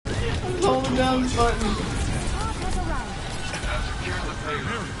down button.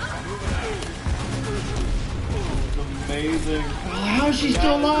 Amazing. How is she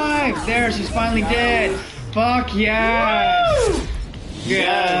still alive? There, she's finally dead. Fuck yes.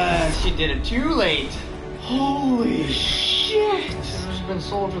 Yes, she did it too late. Holy shit. She's been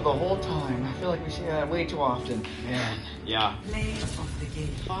soldier the whole time. I feel like we see that way too often. Man. Yeah.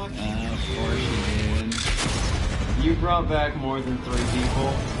 Fuck. Of course she did. You brought back more than 3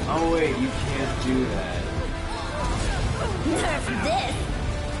 people. Oh wait, you can't do that. Nerf this.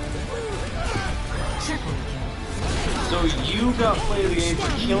 So you got play of the game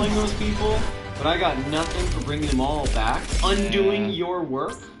for killing those people, but I got nothing for bringing them all back, undoing your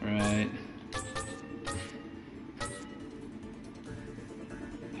work. Right.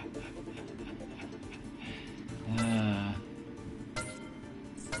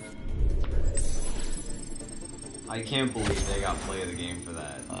 I can't believe they got play of the game for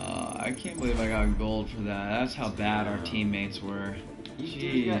that. I can't believe I got gold for that. That's how bad our teammates were.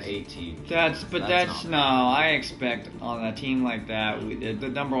 You got 18. That's no. I expect on a team like that, the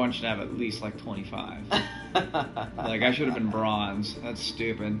number one should have at least like 25. Like I should have been bronze. That's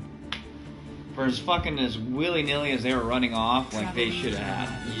stupid. For as fucking as willy nilly as they were running off, like they should have had.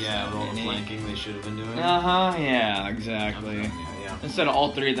 Yeah, with all the flanking they should have been doing. Yeah, exactly. Yeah. Instead of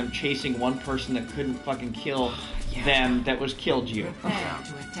all 3 of them chasing one person that couldn't fucking kill them that was killed you.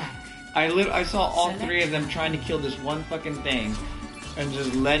 I saw all 3 of them trying to kill this one fucking thing. And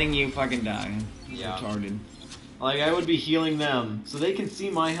just letting you fucking die. Yeah. Retarded. Like, I would be healing them, so they can see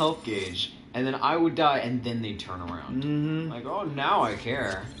my health gauge, and then I would die, and then they'd turn around. Mm-hmm. Like, oh, now I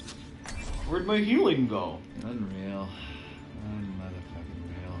care. Where'd my healing go? Unreal. Unmotherfucking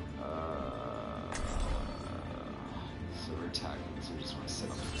real. So we're attacking, so we just want to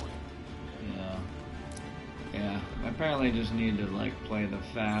sit on the point. Yeah. Yeah. I apparently just need to, like, play the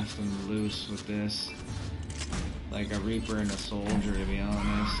fast and loose with this. Like a Reaper and a Soldier, to be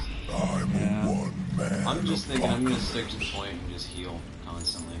honest. I'm just thinking I'm gonna stick to the point and just heal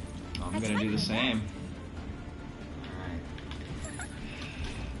constantly. I'm gonna do the same. Alright.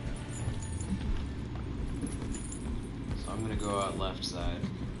 So I'm gonna go out left side.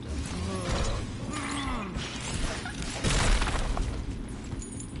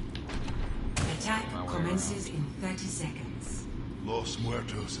 Attack commences in 30 seconds. Los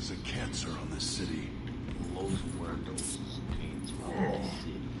Muertos is a cancer on the city. Los Muertos pains for the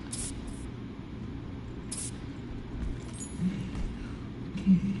city.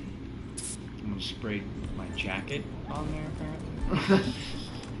 I'm gonna spray my jacket on there, apparently.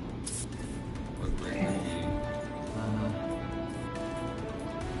 What grade are you?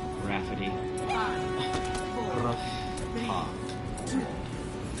 Graffiti. 5, 4, 3, 2,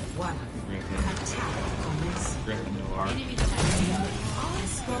 1. Griffin. Attack commences. Gryffindor.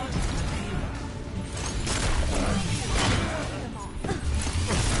 Escort.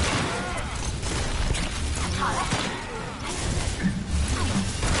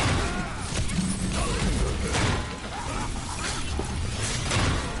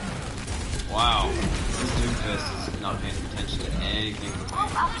 Wow, this Doomfist is not paying attention to anything.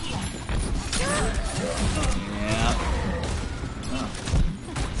 Yeah.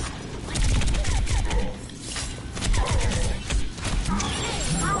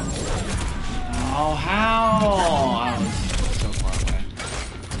 Oh, how? I was so far away.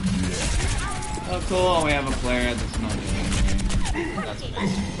 Oh, cool. We have a player that's not doing anything. That's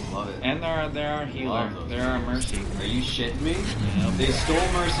amazing. Love it. And they're our healer. They're our mercy. Are you shitting me? Yep. They stole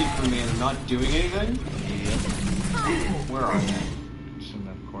mercy from me and they're not doing anything? Yep. Where are they? Just in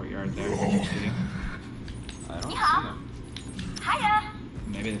the courtyard there. Next to you. I don't see them. Hiya.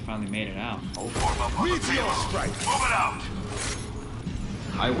 Maybe they finally made it out. Meteor strike! Move it out!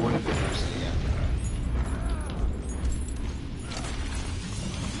 I wouldn't be mercy yet.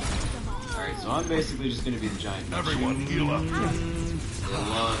 Alright, so I'm basically just gonna be the giant bitch. Everyone heal up. They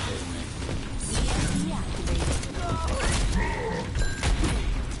love hitting me.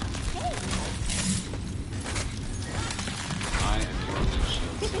 I am your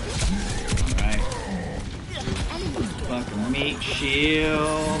shield. Alright. Fucking meat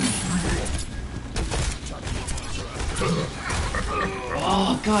shield.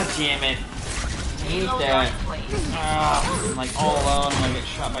 Oh, god damn it. I hate that. I'm like all alone and I get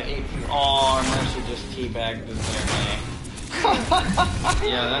shot by 8 people. Oh, our mercy just teabagged this there,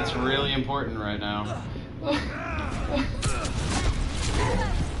 Yeah, that's really important right now. Man,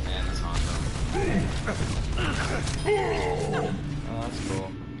 that's awesome. Oh, that's cool.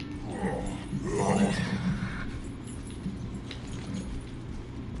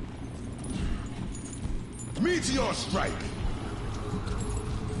 Meteor strike!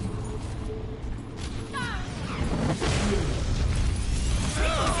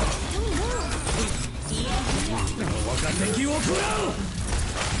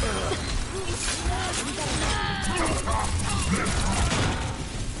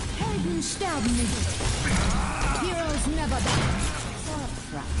 Helden sterben nicht. Heroes never die. For a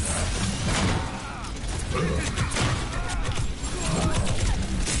price.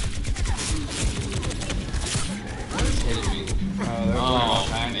 Hitting me. Oh,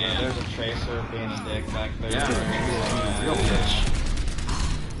 man. there's a tracer being a dick back there. Yeah, real bitch.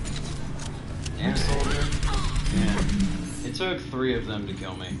 And soldier. Man, it took 3 of them to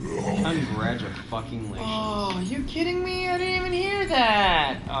kill me. Congratulations. Oh, you kidding me? I didn't even hear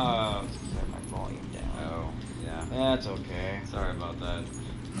that. Oh, it's 'cause I have my volume down. Oh, yeah. That's okay. Sorry about that.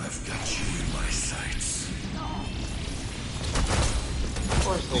 I've got you in my sights. Of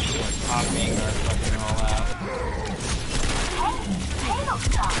course they just like copying our fucking all out.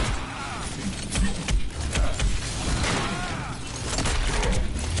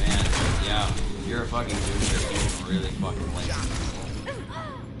 Man, yeah. You're a fucking douche. You're really fucking lazy.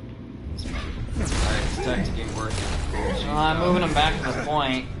 Alright, this tactic ain't working. Well, I'm moving them back to the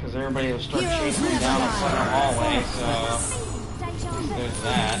point because everybody will start chasing me down the center hallway. So there's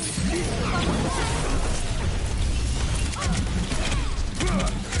that.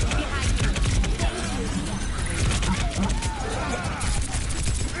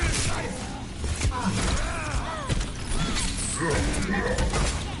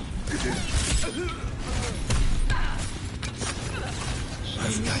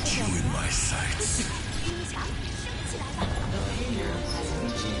 I've got you in my sights.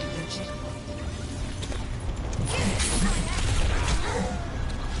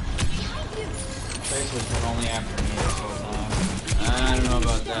 Tracer's been only after me this whole time. I don't know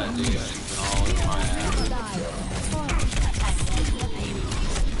about that, dude. It's been all over my ass.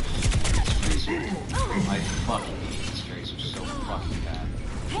 I fucking hate these tracers so fucking bad.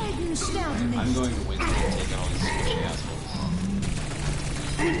 Helden sterben I'm nicht. going to win and take out all these squishy assholes.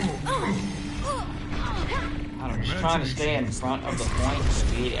 I'm just trying to stay in front of the point to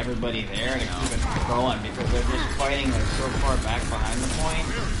beat everybody there and keep it going because they're just fighting like so far back behind the point.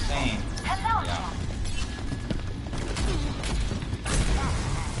 It's insane. Yeah.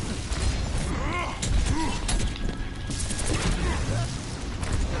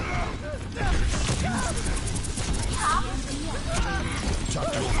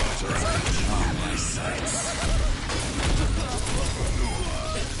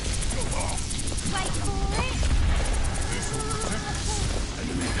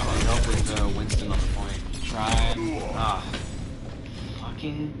 Help with Winston on the point. Trying. Ah.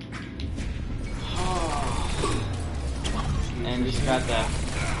 Fucking. And just got that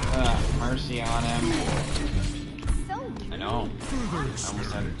mercy on him. I know. I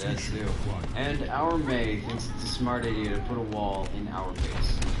almost had her dead too. And our May thinks it's a smart idea to put a wall in our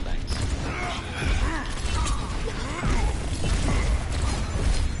base. Thanks.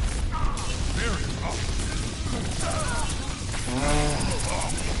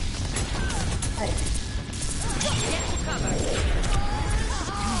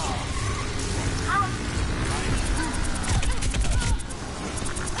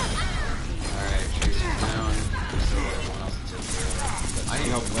 Alright, Tracer's down. So everyone else to take care of. I need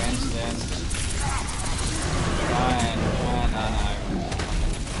help Winston. Fine.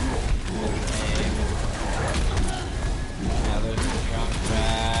 Yeah, there's the jump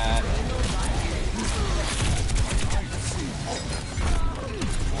rat.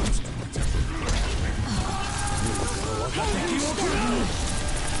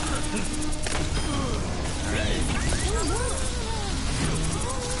 Alright.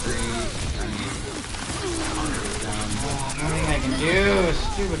 3, down. Nothing I can do.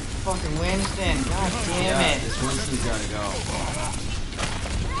 Stupid fucking Winston. God damn it. This Winston's gotta go.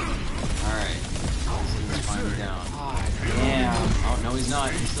 Alright. Winston's finally down. God damn. Oh, no, he's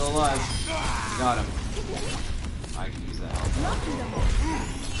not. He's still alive. Got him. I can use that help.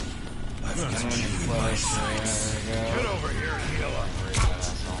 I'm in place. There we go. Get over here, killer. Where's that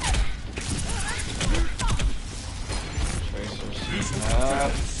asshole? Tracer suiting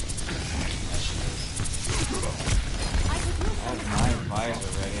up. I have my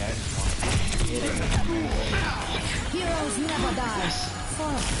visor ready. I just want to get it. Heroes never die. For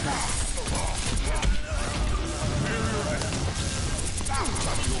a price.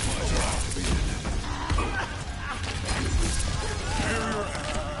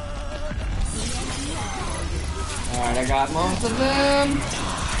 Alright, I got most of them.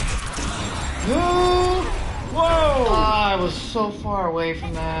 Whoa! Whoa! I was so far away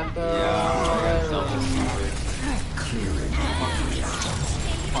from that, though. Yeah, I got double stupid.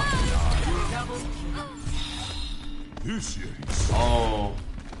 This is Oh.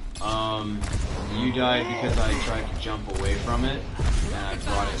 You died because I tried to jump away from it, and I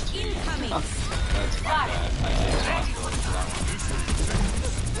brought it to you. That's my bad. I take responsibility for that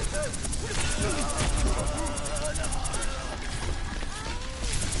one.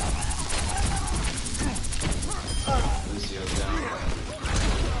 Lucio's down.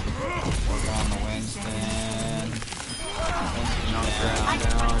 Work on the Winston. Junkrat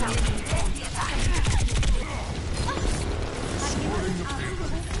down.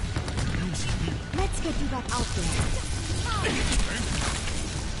 Let's get you back out there.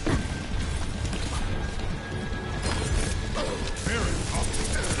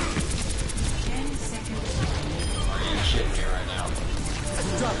 10 seconds. Are you shitting me right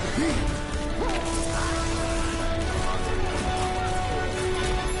now?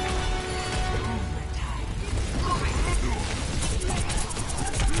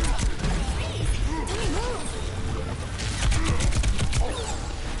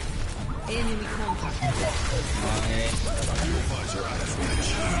 Enemy contact.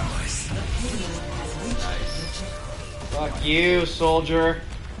 Fuck you, soldier.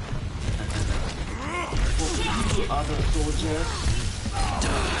 Other soldier.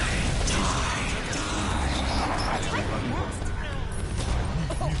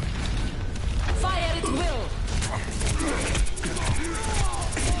 Fire at will.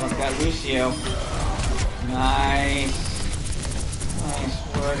 Fuck that Lucio. Nice. Nice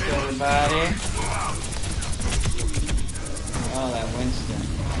work, everybody. Oh, that Winston.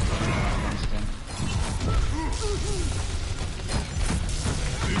 Winston.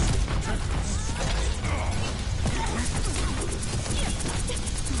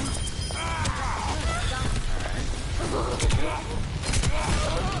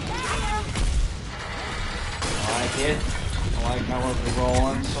 I like it. I like how we're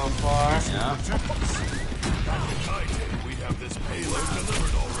rolling so far. Yeah. We have this payload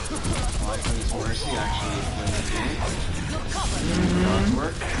delivered already. I like when this Mercy actually plays the game. Does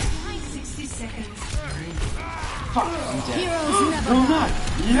work. 60 seconds. Fuck, I'm dead. Heroes never Oh die. my!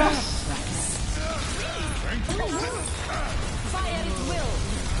 Yes! Fire at will.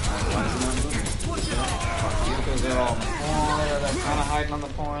 Why is it not moving? Fuck you, because they're all on the point, or they're kind of hiding on the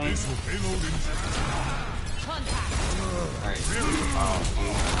point. Alright. Oh,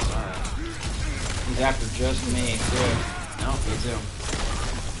 sorry. He's after just me, too. No, me too.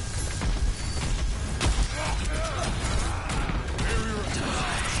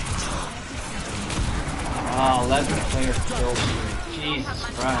 Oh, 11 player kill streak. Jesus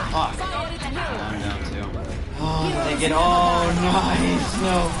Christ. Fuck. I'm down too. Oh, they get. Oh, nice.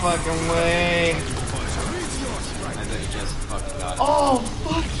 No fucking way. I thought you just fucking got it. Oh,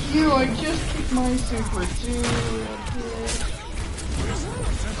 fuck you. I just kicked my super, too.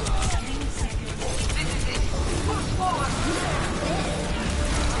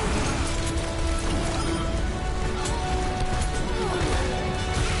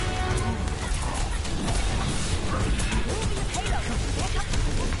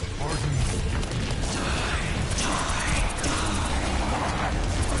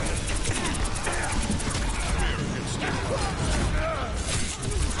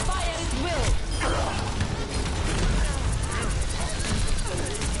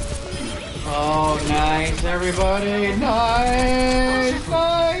 Oh, nice, everybody. Nice,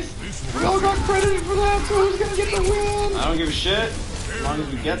 nice. We all got credited for that, so who's gonna get the win? I don't give a shit. As long as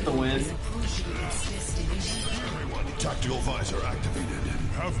we get the win. Tactical visor activated.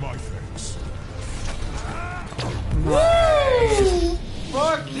 Have my thanks. Nice.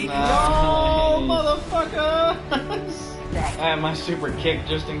 Fuck Nice. no, motherfuckers! I have my super kick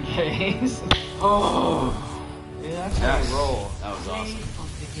just in case. Oh, Yeah, that's how we roll. that was awesome.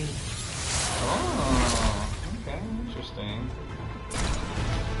 Of the day. Oh, okay, interesting.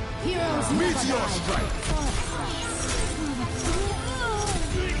 Heroes never die.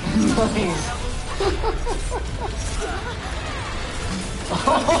 Nice.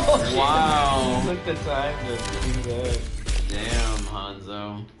 Wow. Took the time to do that. Damn,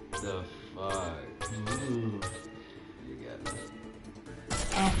 Hanzo. The fuck? Ooh. You got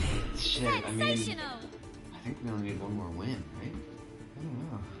it. Shit, I mean, I think we only need one more win, right? I don't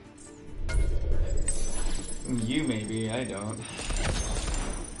know. You maybe, I don't.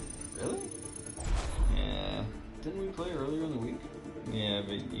 Really? Yeah. Didn't we play earlier in the week? Yeah,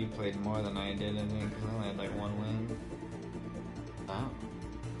 but you played more than I did, I think, because I only had like one win. Oh. I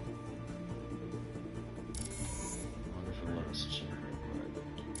wonder if it'll let us check real quick.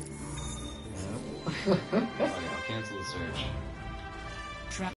 Yep. Okay, I'll cancel the search.